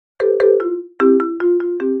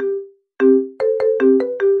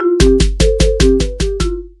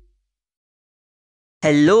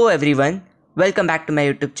Hello everyone, welcome back to my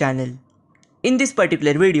YouTube channel. In this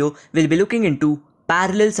particular video, we'll be looking into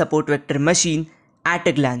parallel support vector machine at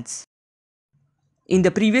a glance. In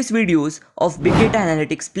the previous videos of Big Data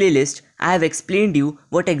Analytics playlist, I have explained you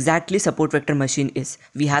what exactly support vector machine is.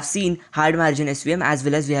 We have seen hard margin SVM as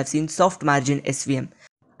well as we have seen soft margin SVM.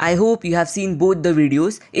 I hope you have seen both the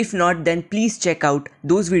videos. If not, then please check out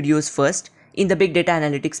those videos first in the Big Data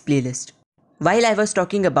Analytics playlist. While I was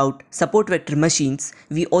talking about support vector machines,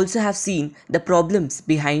 we also have seen the problems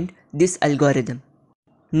behind this algorithm.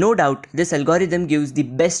 No doubt this algorithm gives the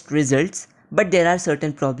best results, but there are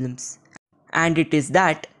certain problems. And it is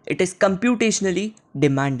that it is computationally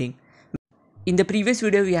demanding. In the previous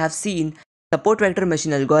video we have seen support vector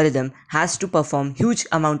machine algorithm has to perform huge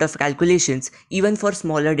amount of calculations even for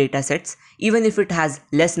smaller datasets, even if it has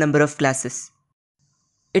less number of classes.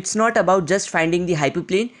 It's not about just finding the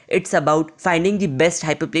hyperplane, it's about finding the best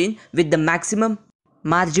hyperplane with the maximum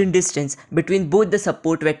margin distance between both the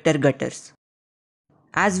support vector gutters.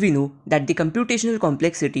 As we know that the computational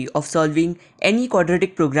complexity of solving any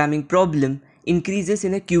quadratic programming problem increases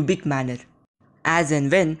in a cubic manner, as and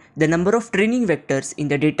when the number of training vectors in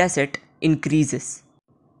the dataset increases.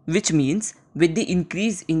 Which means with the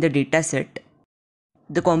increase in the dataset,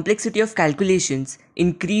 the complexity of calculations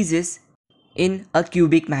increases in a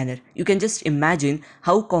cubic manner. You can just imagine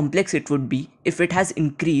how complex it would be if it has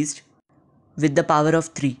increased with the power of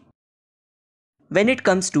 3. When it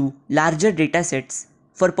comes to larger datasets,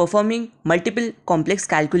 for performing multiple complex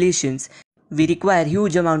calculations, we require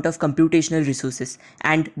huge amount of computational resources,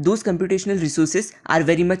 and those computational resources are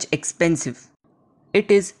very much expensive.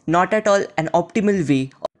 It is not at all an optimal way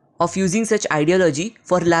of using such ideology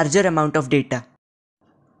for larger amount of data.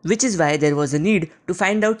 Which is why there was a need to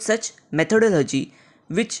find out such methodology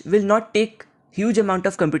which will not take huge amount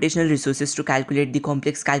of computational resources to calculate the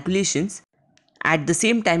complex calculations. At the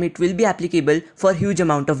same time, it will be applicable for huge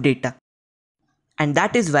amount of data. And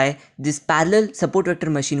that is why this parallel support vector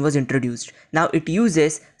machine was introduced. Now it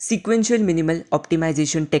uses sequential minimal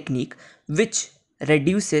optimization technique which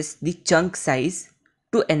reduces the chunk size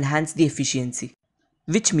to enhance the efficiency.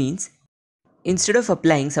 Which means instead of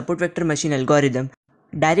applying support vector machine algorithm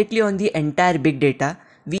directly on the entire big data,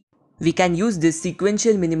 we can use this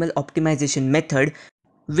sequential minimal optimization method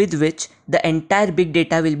with which the entire big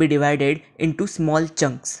data will be divided into small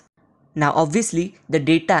chunks. Now obviously the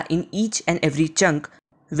data in each and every chunk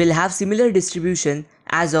will have similar distribution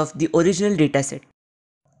as of the original dataset.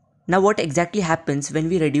 Now what exactly happens when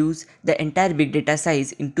we reduce the entire big data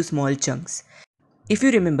size into small chunks? If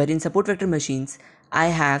you remember, in support vector machines, I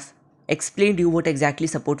have explained you what exactly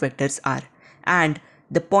support vectors are, and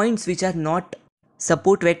the points which are not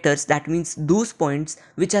support vectors, that means those points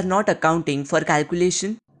which are not accounting for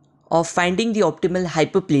calculation of finding the optimal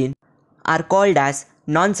hyperplane, are called as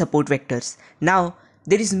non-support vectors. Now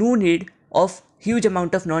there is no need of huge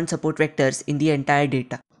amount of non-support vectors in the entire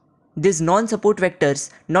data. These non-support vectors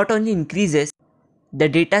not only increases the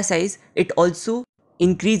data size, it also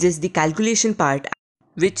increases the calculation part,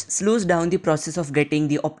 which slows down the process of getting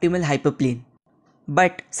the optimal hyperplane.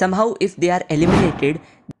 But somehow if they are eliminated,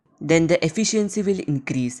 then the efficiency will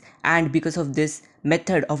increase, and because of this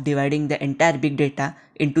method of dividing the entire big data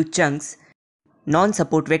into chunks,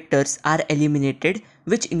 non-support vectors are eliminated,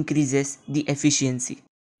 which increases the efficiency.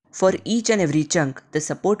 For each and every chunk, the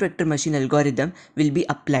support vector machine algorithm will be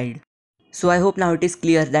applied. So I hope now it is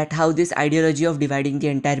clear that how this ideology of dividing the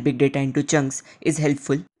entire big data into chunks is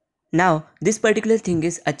helpful. Now this particular thing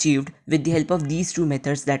is achieved with the help of these two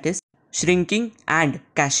methods, that is shrinking and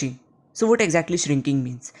caching. So what exactly shrinking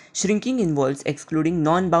means? Shrinking involves excluding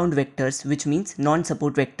non-bound vectors, which means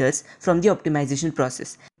non-support vectors, from the optimization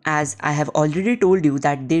process, as I have already told you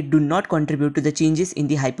that they do not contribute to the changes in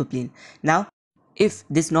the hyperplane. Now if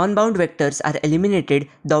these non-bound vectors are eliminated,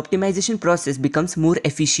 the optimization process becomes more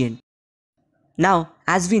efficient. Now,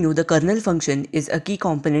 as we know, the kernel function is a key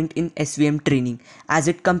component in SVM training, as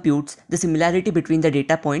it computes the similarity between the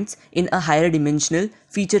data points in a higher dimensional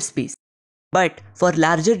feature space. But for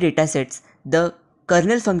larger datasets, the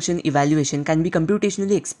kernel function evaluation can be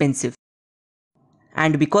computationally expensive.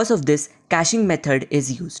 And because of this, caching method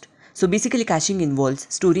is used. So basically caching involves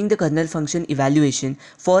storing the kernel function evaluation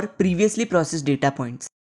for previously processed data points,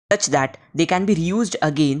 such that they can be reused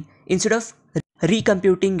again instead of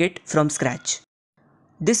recomputing it from scratch.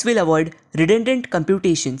 This will avoid redundant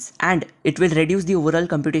computations, and it will reduce the overall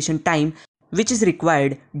computation time which is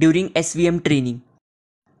required during SVM training.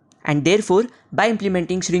 And therefore, by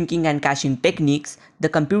implementing shrinking and caching techniques, the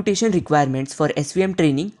computation requirements for SVM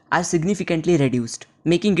training are significantly reduced,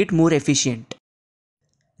 making it more efficient.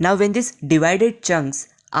 Now when these divided chunks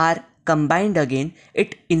are combined again,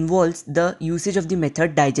 it involves the usage of the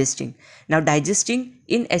method digesting. Now digesting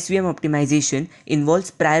in SVM optimization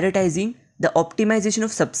involves prioritizing the optimization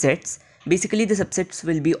of subsets. Basically the subsets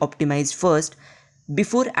will be optimized first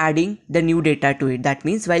before adding the new data to it. That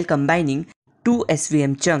means while combining two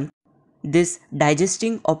SVM chunks, this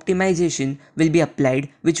digesting optimization will be applied,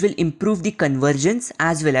 which will improve the convergence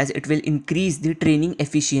as well as it will increase the training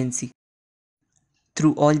efficiency.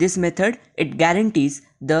 Through all this method, it guarantees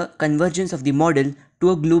the convergence of the model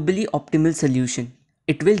to a globally optimal solution.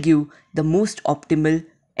 It will give the most optimal,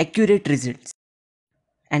 accurate results,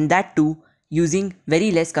 and that too using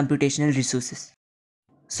very less computational resources.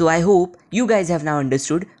 So I hope you guys have now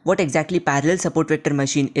understood what exactly parallel support vector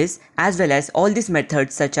machine is, as well as all these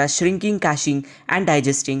methods such as shrinking, caching and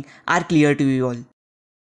digesting are clear to you all.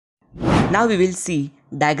 Now we will see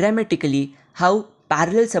diagrammatically how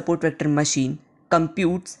parallel support vector machine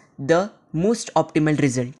computes the most optimal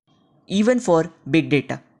result, even for big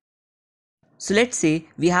data. So let's say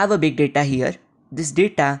we have a big data here. This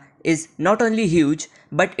data is not only huge,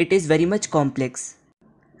 but it is very much complex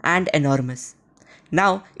and enormous.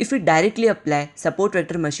 Now, if we directly apply support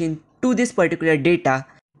vector machine to this particular data,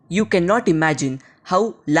 you cannot imagine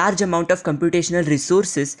how large amount of computational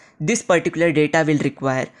resources this particular data will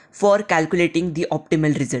require for calculating the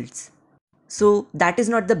optimal results. So that is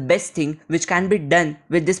not the best thing which can be done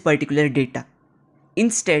with this particular data.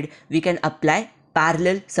 Instead, we can apply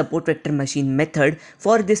parallel support vector machine method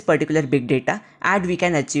for this particular big data, and we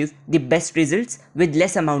can achieve the best results with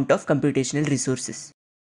less amount of computational resources.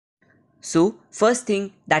 So first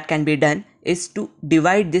thing that can be done is to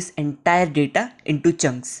divide this entire data into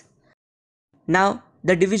chunks. Now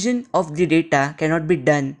the division of the data cannot be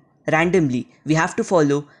done randomly. We have to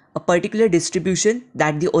follow a particular distribution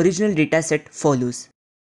that the original dataset follows.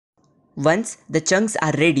 Once the chunks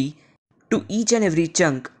are ready, to each and every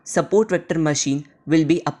chunk, support vector machine will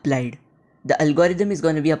be applied. The algorithm is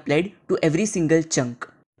going to be applied to every single chunk.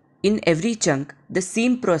 In every chunk, the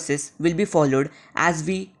same process will be followed as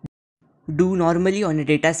we do normally on a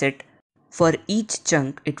dataset. For each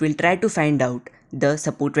chunk, it will try to find out the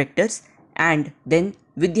support vectors, and then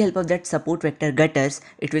with the help of that support vector gutters,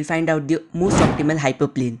 it will find out the most optimal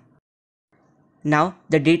hyperplane. Now,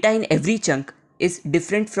 the data in every chunk is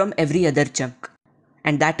different from every other chunk,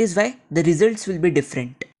 and that is why the results will be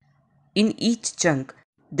different. In each chunk,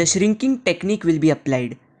 the shrinking technique will be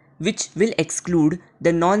applied, which will exclude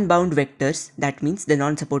the non-bound vectors, that means the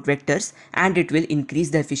non-support vectors, and it will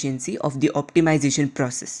increase the efficiency of the optimization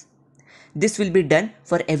process. This will be done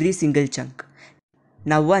for every single chunk.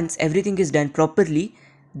 Now once everything is done properly,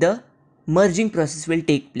 the merging process will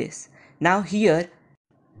take place. Now here,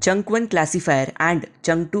 chunk 1 classifier and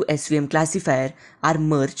chunk 2 SVM classifier are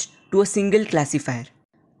merged to a single classifier.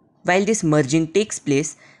 While this merging takes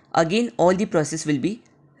place, again all the process will be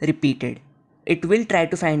repeated. It will try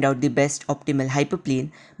to find out the best optimal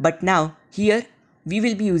hyperplane, but now here we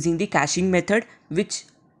will be using the caching method, which,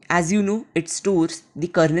 as you know, it stores the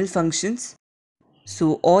kernel functions.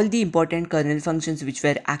 So all the important kernel functions which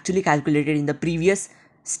were actually calculated in the previous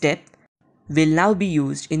step will now be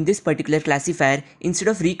used in this particular classifier instead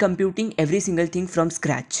of recomputing every single thing from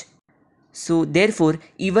scratch. So therefore,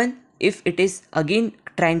 even if it is again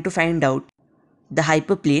trying to find out the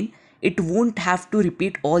hyperplane, it won't have to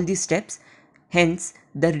repeat all these steps. Hence,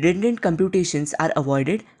 the redundant computations are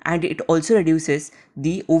avoided, and it also reduces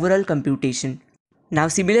the overall computation. Now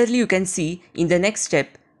similarly, you can see in the next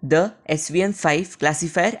step, the SVM5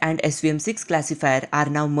 classifier and SVM6 classifier are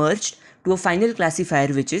now merged to a final classifier,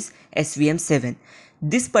 which is SVM7.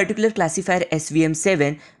 This particular classifier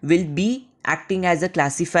SVM7 will be acting as a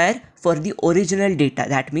classifier for the original data.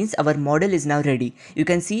 That means our model is now ready. You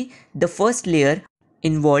can see the first layer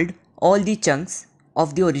involved all the chunks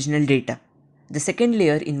of the original data. The second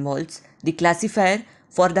layer involves the classifier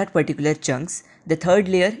for that particular chunks. The third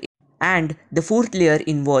layer and the fourth layer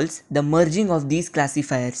involves the merging of these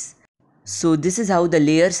classifiers. So this is how the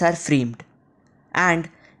layers are framed. And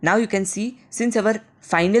now you can see, since our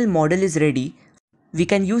final model is ready, we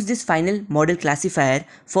can use this final model classifier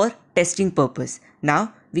for testing purpose.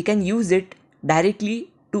 Now we can use it directly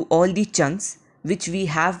to all the chunks which we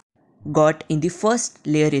have got in the first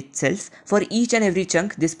layer itself. For each and every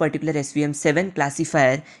chunk, this particular SVM7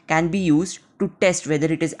 classifier can be used to test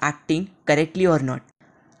whether it is acting correctly or not,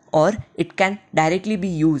 or it can directly be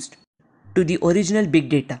used to the original big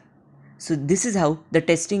data. So this is how the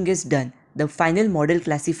testing is done. The final model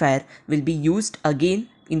classifier will be used again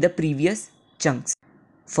in the previous chunks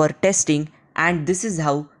for testing, and this is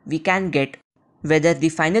how we can get whether the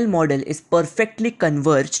final model is perfectly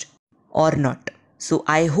converged or not. So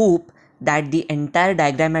I hope that the entire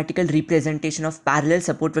diagrammatical representation of parallel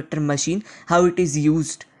support vector machine, how it is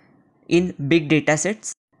used in big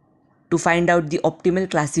datasets to find out the optimal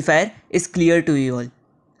classifier is clear to you all.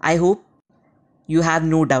 I hope you have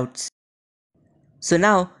no doubts. So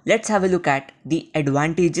now let's have a look at the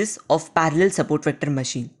advantages of parallel support vector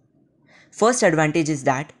machine. First advantage is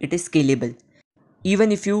that it is scalable.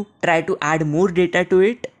 Even if you try to add more data to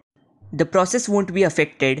it, the process won't be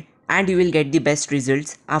affected and you will get the best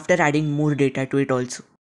results after adding more data to it also.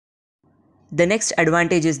 The next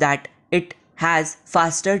advantage is that it has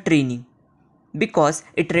faster training because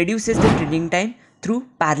it reduces the training time through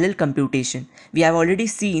parallel computation. We have already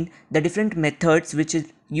seen the different methods which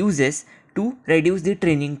it uses to reduce the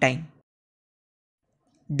training time.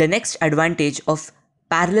 The next advantage of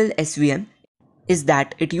parallel SVM is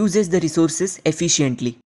that it uses the resources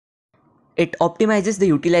efficiently. It optimizes the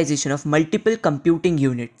utilization of multiple computing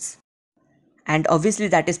units. And obviously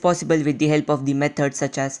that is possible with the help of the methods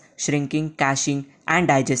such as shrinking, caching and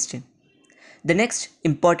digestion. The next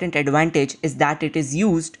important advantage is that it is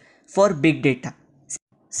used for big data.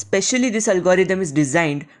 Especially this algorithm is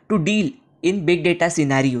designed to deal in big data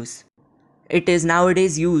scenarios. It is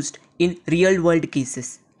nowadays used in real world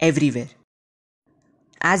cases everywhere.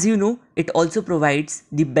 As you know, it also provides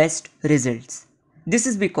the best results. This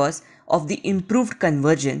is because of the improved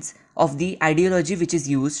convergence of the ideology which is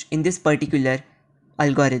used in this particular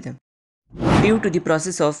algorithm. Due to the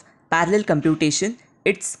process of parallel computation,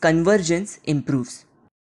 its convergence improves.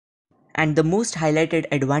 And the most highlighted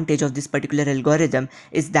advantage of this particular algorithm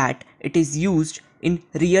is that it is used in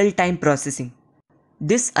real-time processing.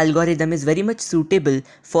 This algorithm is very much suitable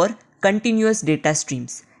for continuous data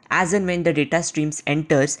streams. As and when the data streams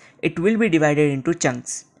enters, it will be divided into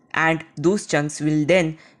chunks, and those chunks will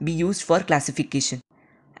then be used for classification.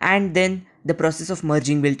 And then the process of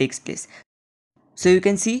merging will take place. So you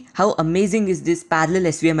can see how amazing is this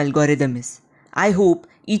parallel SVM algorithm is. I hope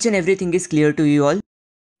each and everything is clear to you all.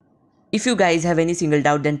 If you guys have any single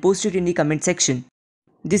doubt, then post it in the comment section.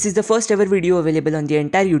 This is the first ever video available on the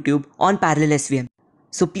entire YouTube on Parallel SVM.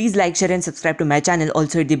 So please like, share and subscribe to my channel.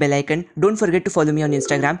 Also hit the bell icon. Don't forget to follow me on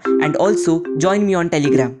Instagram and also join me on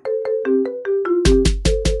Telegram.